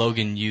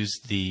Logan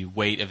used the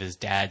weight of his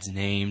dad's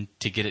name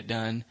to get it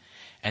done.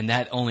 And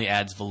that only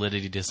adds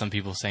validity to some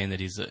people saying that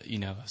he's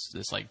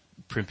this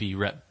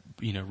primpy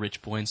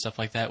rich boy and stuff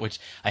like that, which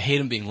I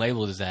hate him being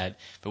labeled as that.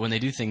 But when they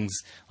do things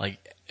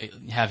like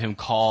have him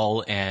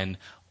call and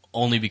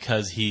only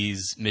because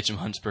he's Mitchum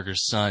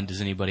Huntsberger's son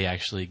does anybody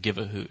actually give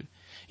a hoot.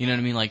 You know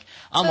what I mean? Like,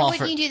 I'm all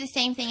for... Wouldn't you do the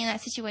same thing in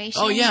that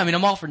situation? Oh, yeah. I mean,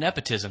 I'm all for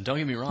nepotism. Don't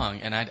get me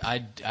wrong. And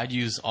I'd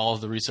use all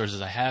of the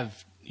resources I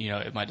have,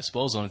 at my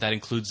disposal. And if that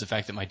includes the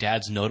fact that my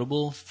dad's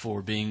notable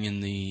for being in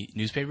the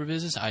newspaper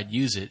business, I'd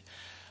use it.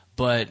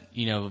 But,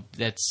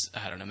 that's,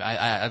 I don't know.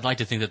 I'd like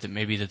to think that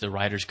maybe that the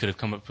writers could have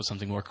come up with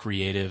something more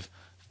creative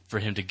for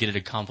him to get it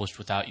accomplished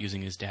without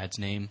using his dad's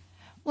name.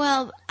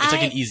 Well, it's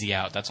like an easy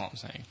out. That's all I'm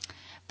saying.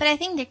 But I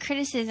think the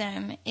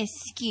criticism is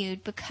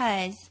skewed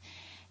because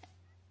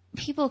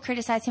people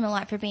criticize him a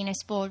lot for being a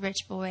spoiled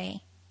rich boy.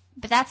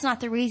 But that's not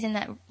the reason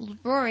that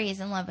Rory is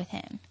in love with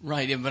him.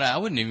 Right, yeah, but I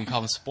wouldn't even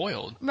call him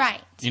spoiled. Right.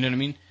 You know what I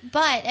mean?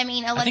 But, I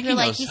mean, a lot of people are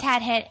like, he's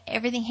had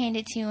everything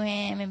handed to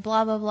him and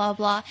blah, blah, blah,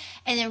 blah.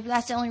 And then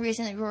that's the only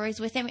reason that Rory's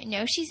with him.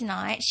 No, she's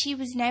not. She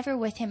was never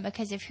with him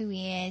because of who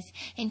he is.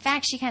 In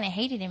fact, she kind of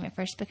hated him at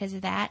first because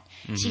of that.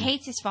 Mm-hmm. She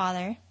hates his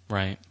father.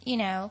 Right.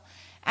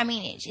 I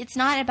mean, it's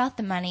not about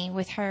the money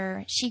with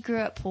her. She grew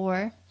up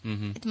poor.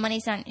 Mm-hmm. The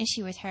money's not an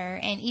issue with her.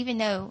 And even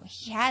though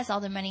he has all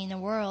the money in the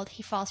world,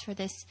 he falls for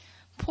this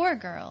poor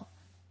girl.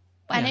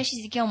 Well, yeah. I know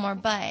she's a Gilmore,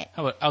 but...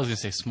 I was going to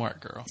say smart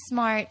girl.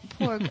 Smart,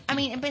 poor... I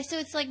mean, but so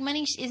it's like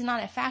money is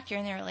not a factor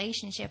in their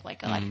relationship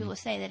like a lot of people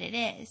say that it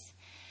is.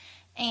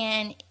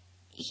 And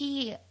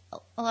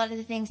a lot of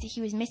the things that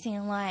he was missing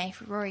in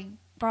life, Rory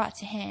brought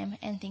to him,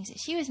 and things that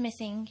she was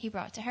missing, he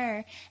brought to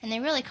her. And they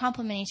really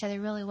complement each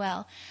other really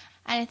well.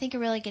 And I think a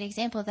really good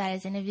example of that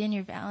is in A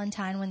Vineyard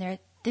Valentine when they're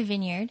at the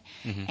vineyard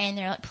and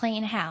they're like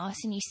playing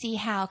house and you see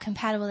how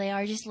compatible they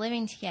are just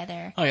living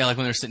together. Oh yeah, like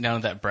when they're sitting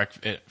down at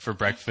that for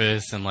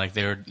breakfast and like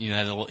they were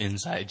had little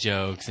inside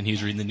jokes and he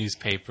was reading the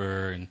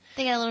newspaper and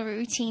they got a little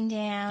routine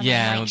down.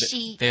 Yeah, and like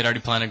they had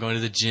already planned on going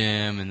to the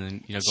gym and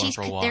then going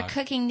for a walk. They're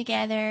cooking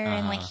together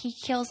and like he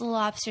kills the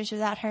lobsters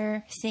without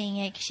her seeing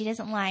it because she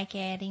doesn't like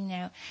it.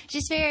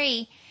 Just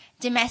very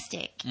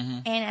domestic,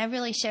 and it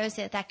really shows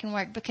that can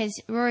work because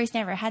Rory's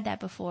never had that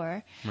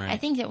before. Right. I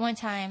think that one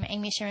time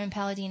Amy Sherman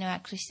Palladino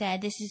actually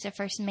said this is the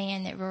first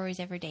man that Rory's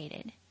ever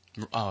dated.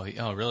 Oh,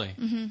 really?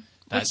 Mm-hmm.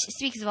 Which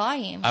speaks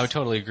volumes. I would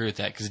totally agree with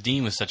that because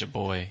Dean was such a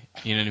boy.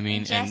 You know what I mean?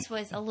 And Jess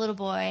was a little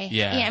boy.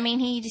 Yeah. I mean,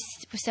 he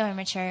just was so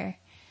immature.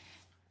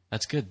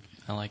 That's good.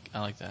 I like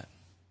that.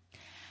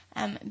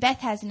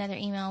 Beth has another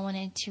email I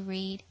wanted to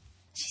read.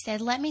 She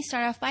said, "Let me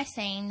start off by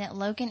saying that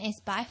Logan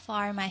is by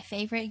far my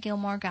favorite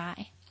Gilmore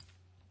guy.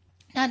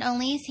 Not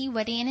only is he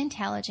witty and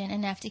intelligent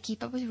enough to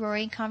keep up with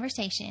Rory in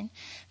conversation,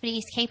 but he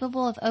is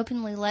capable of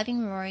openly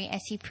loving Rory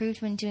as he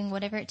proved when doing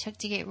whatever it took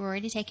to get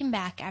Rory to take him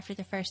back after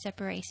the first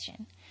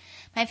separation.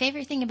 My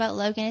favorite thing about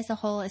Logan as a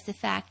whole is the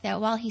fact that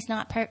while he's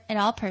not at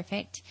all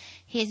perfect,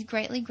 he has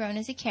greatly grown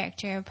as a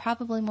character,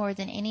 probably more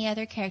than any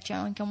other character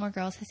on Gilmore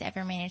Girls has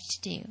ever managed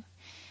to do.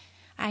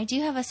 I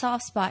do have a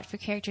soft spot for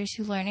characters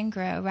who learn and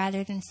grow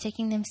rather than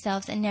sticking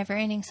themselves in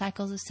never-ending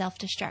cycles of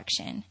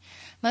self-destruction.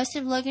 Most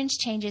of Logan's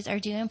changes are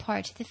due in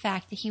part to the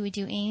fact that he would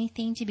do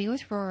anything to be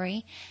with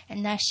Rory,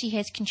 and thus she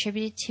has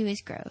contributed to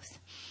his growth.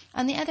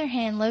 On the other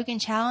hand, Logan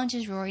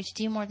challenges Rory to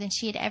do more than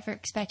she had ever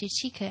expected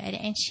she could,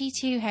 and she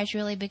too has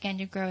really begun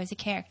to grow as a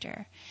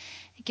character.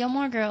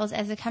 Gilmore Girls,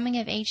 as a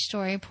coming-of-age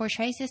story,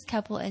 portrays this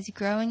couple as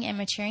growing and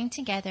maturing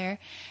together,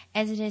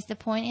 as it is the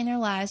point in their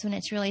lives when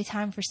it's really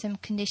time for some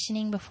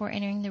conditioning before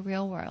entering the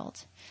real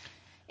world.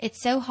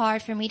 It's so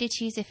hard for me to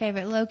choose a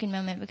favorite Logan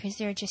moment because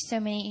there are just so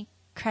many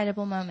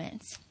credible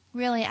moments.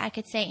 Really, I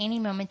could say any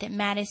moment that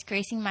Matt is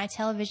gracing my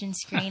television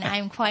screen, I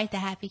am quite the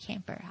happy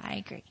camper. I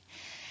agree.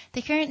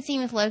 The current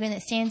scene with Logan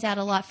that stands out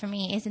a lot for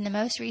me is in the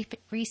most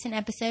recent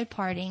episode,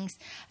 Partings.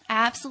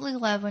 I absolutely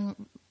love when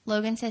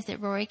Logan says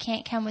that Rory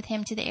can't come with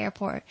him to the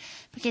airport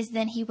because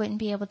then he wouldn't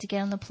be able to get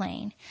on the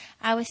plane.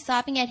 I was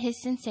sobbing at his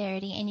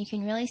sincerity, and you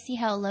can really see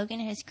how Logan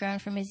has grown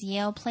from his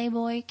Yale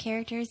playboy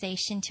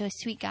characterization to a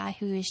sweet guy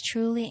who is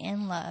truly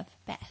in love.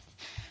 Beth.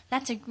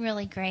 That's a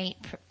really great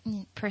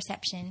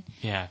perception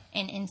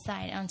and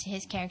insight onto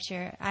his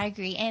character. I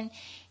agree.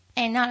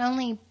 And not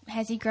only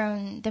has he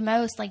grown the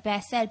most, like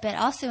Beth said, but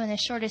also in the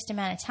shortest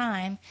amount of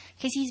time,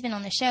 because he's been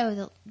on the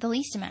show the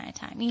least amount of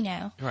time,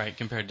 Right,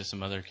 compared to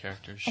some other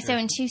characters. Sure. And so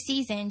in 2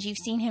 seasons, you've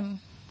seen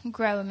him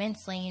grow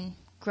immensely and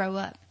grow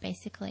up,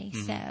 basically.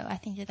 Mm-hmm. So I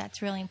think that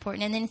that's really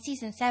important. And then in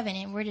season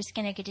 7, we're just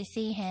going to get to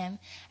see him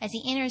as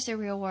he enters the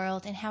real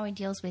world and how he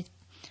deals with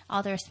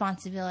all the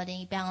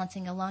responsibility,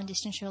 balancing a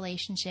long-distance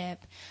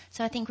relationship.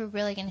 So I think we're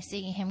really going to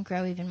see him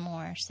grow even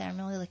more. So I'm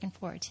really looking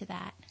forward to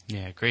that.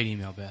 Yeah, great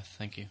email, Beth.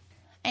 Thank you.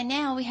 And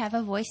now we have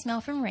a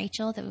voicemail from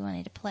Rachel that we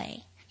wanted to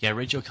play. Yeah,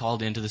 Rachel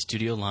called into the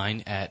studio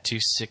line at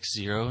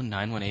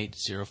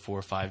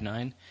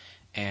 260-918-0459.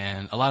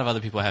 And a lot of other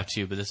people have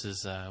too, but this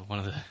is one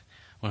of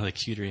the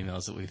cuter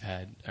emails that we've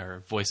had,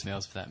 or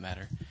voicemails for that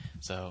matter.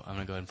 So I'm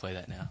going to go ahead and play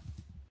that now.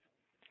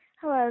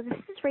 Hello, this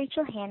is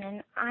Rachel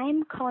Hannon.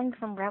 I'm calling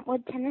from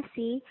Brentwood,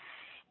 Tennessee,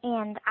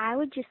 and I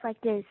would just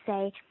like to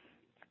say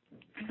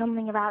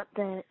something about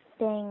the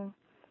thing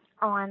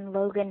on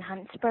Logan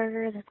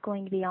Huntsberger that's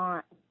going to be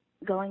on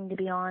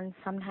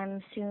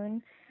sometime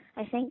soon,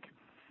 I think.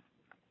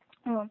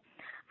 Well,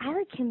 I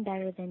like him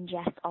better than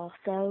Jess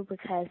also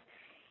because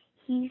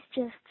he's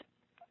just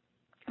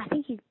I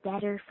think he's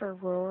better for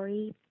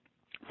Rory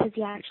because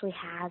he actually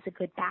has a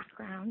good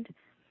background.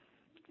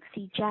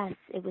 See, Jess,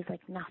 it was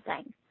like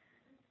nothing.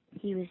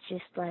 He was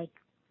just like,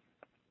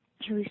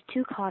 he was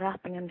too caught up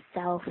in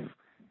himself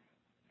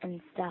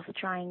and stuff,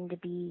 trying to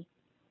be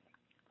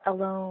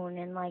alone,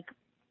 and like,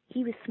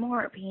 he was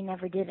smart, but he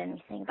never did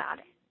anything about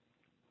it.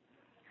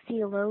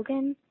 See,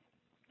 Logan,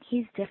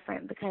 he's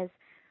different because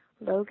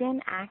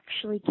Logan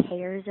actually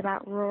cares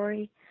about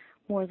Rory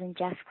more than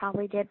Jess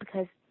probably did,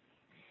 because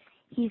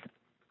he's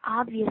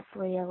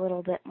obviously a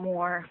little bit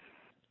more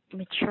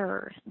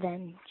mature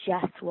than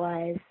Jess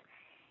was,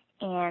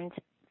 and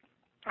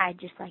I'd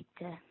just like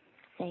to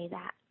say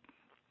that.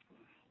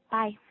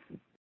 Bye.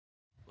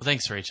 Well,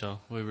 thanks,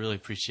 Rachel. We really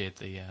appreciate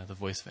the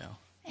voicemail.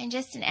 And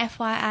just an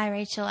FYI,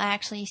 Rachel, I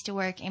actually used to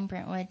work in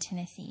Brentwood,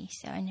 Tennessee,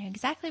 so I know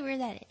exactly where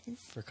that is.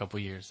 For a couple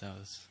of years,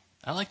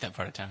 I like that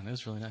part of town. It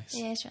was really nice.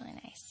 It is really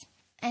nice.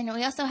 And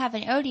we also have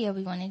an audio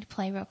we wanted to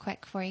play real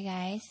quick for you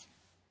guys.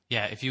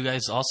 Yeah, if you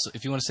want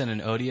to send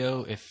an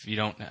audio, if you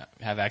don't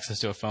have access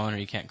to a phone or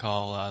you can't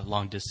call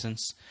long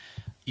distance,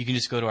 you can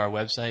just go to our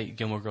website,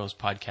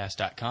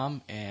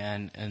 GilmoreGirlsPodcast.com,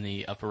 and in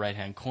the upper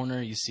right-hand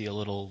corner, you see a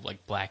little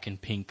like black and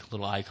pink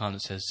little icon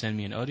that says "Send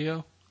me an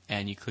audio,"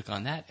 and you click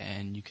on that,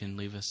 and you can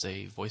leave us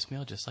a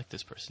voicemail just like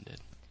this person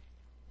did.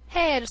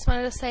 Hey, I just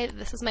wanted to say that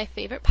this is my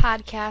favorite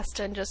podcast,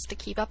 and just to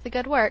keep up the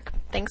good work.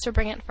 Thanks for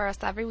bringing it for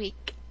us every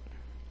week.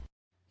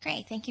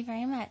 Great, thank you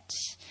very much.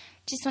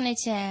 Just wanted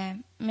to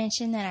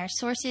mention that our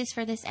sources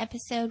for this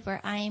episode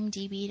were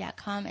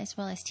imdb.com as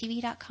well as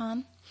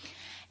tv.com.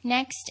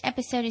 Next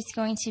episode is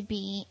going to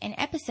be an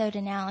episode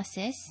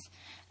analysis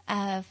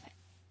of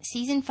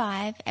Season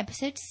 5,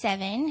 Episode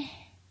 7,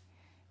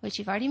 which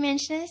you've already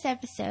mentioned in this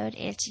episode.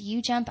 It's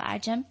You Jump, I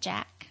Jump,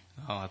 Jack.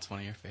 Oh, that's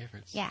one of your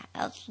favorites. Yeah,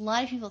 a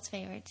lot of people's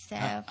favorites. So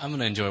I'm going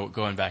to enjoy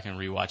going back and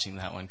rewatching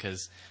that one,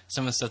 because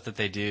some of the stuff that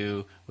they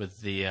do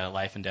with the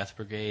Life and Death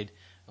Brigade,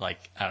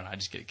 like, I don't know, I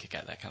just get a kick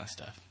out of that kind of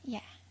stuff.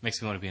 Yeah.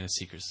 Makes me want to be in a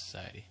secret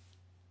society.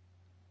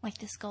 Like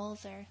the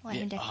Skulls or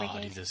Life and Death Brigade.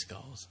 Oh, dude, the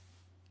Skulls.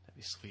 That'd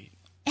be sweet.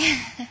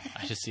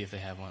 I should see if they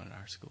have one in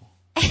our school.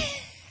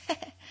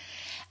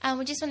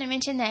 We just want to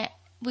mention that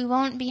we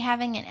won't be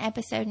having an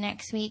episode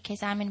next week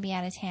because I'm going to be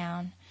out of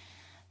town.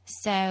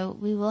 So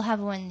we will have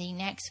one the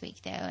next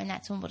week, though, and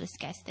that's when we'll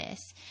discuss this.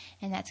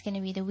 And that's going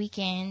to be the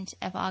weekend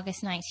of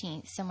August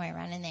 19th, somewhere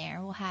around in there.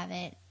 We'll have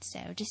it. So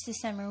just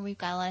this summer, we've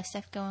got a lot of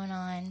stuff going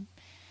on,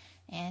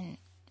 and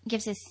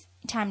gives us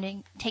time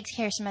to take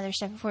care of some other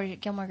stuff before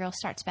Gilmore Girls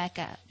starts back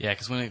up. Yeah,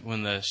 because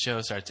when the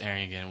show starts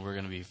airing again, we're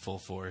going to be full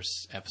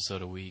force,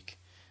 episode a week.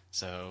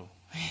 So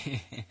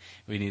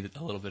we need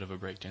a little bit of a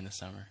break during the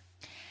summer.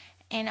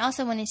 And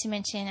also wanted to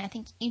mention, I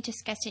think you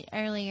discussed it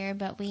earlier,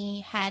 but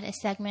we had a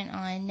segment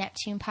on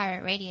Neptune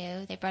Pirate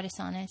Radio. They brought us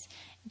on as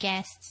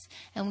guests,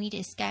 and we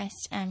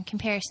discussed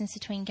comparisons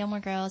between Gilmore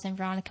Girls and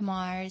Veronica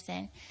Mars.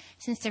 And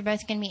since they're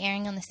both going to be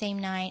airing on the same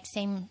night,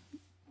 same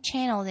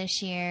channel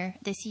this year,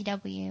 the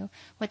CW,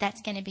 what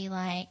that's going to be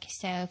like.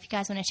 So if you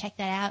guys want to check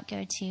that out,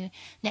 go to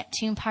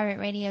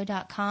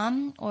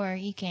NeptunePirateRadio.com, or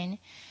you can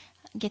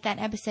get that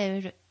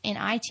episode in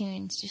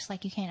iTunes just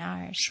like you can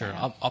ours. Sure.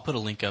 So. I'll put a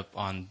link up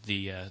on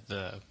the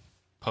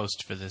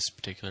post for this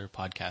particular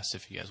podcast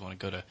if you guys want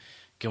to go to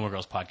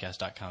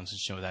GilmoreGirlsPodcast.com. So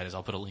you know what that is.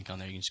 I'll put a link on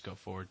there. You can just go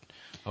forward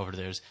over to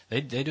theirs.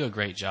 They do a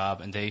great job,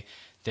 and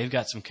they've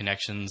got some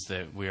connections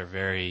that we are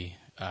very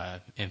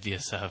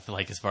envious of,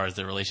 like as far as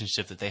the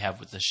relationship that they have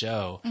with the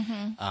show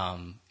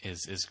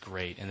is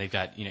great. And they've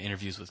got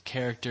interviews with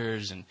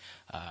characters and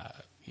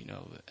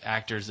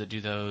actors that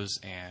do those,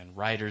 and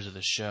writers of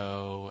the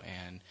show,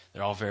 and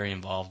they're all very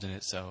involved in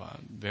it. So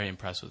I'm very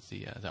impressed with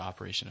the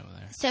operation over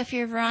there. So if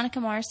you're a Veronica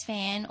Mars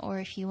fan, or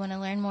if you want to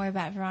learn more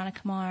about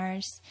Veronica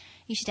Mars,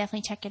 you should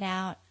definitely check it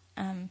out.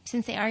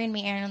 Since they are going to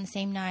be airing on the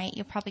same night,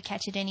 you'll probably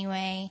catch it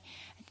anyway.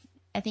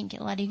 I think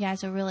a lot of you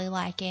guys will really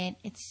like it.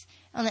 It's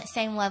on that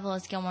same level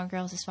as Gilmore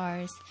Girls as far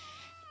as,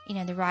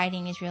 the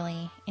writing is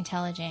really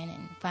intelligent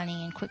and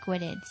funny and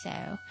quick-witted.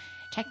 So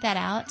check that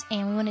out.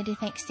 And we wanted to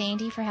thank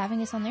Sandy for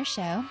having us on their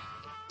show.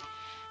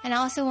 And I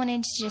also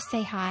wanted to just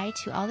say hi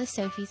to all the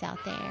Sophies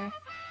out there.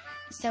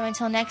 So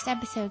until next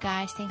episode,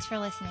 guys, thanks for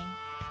listening.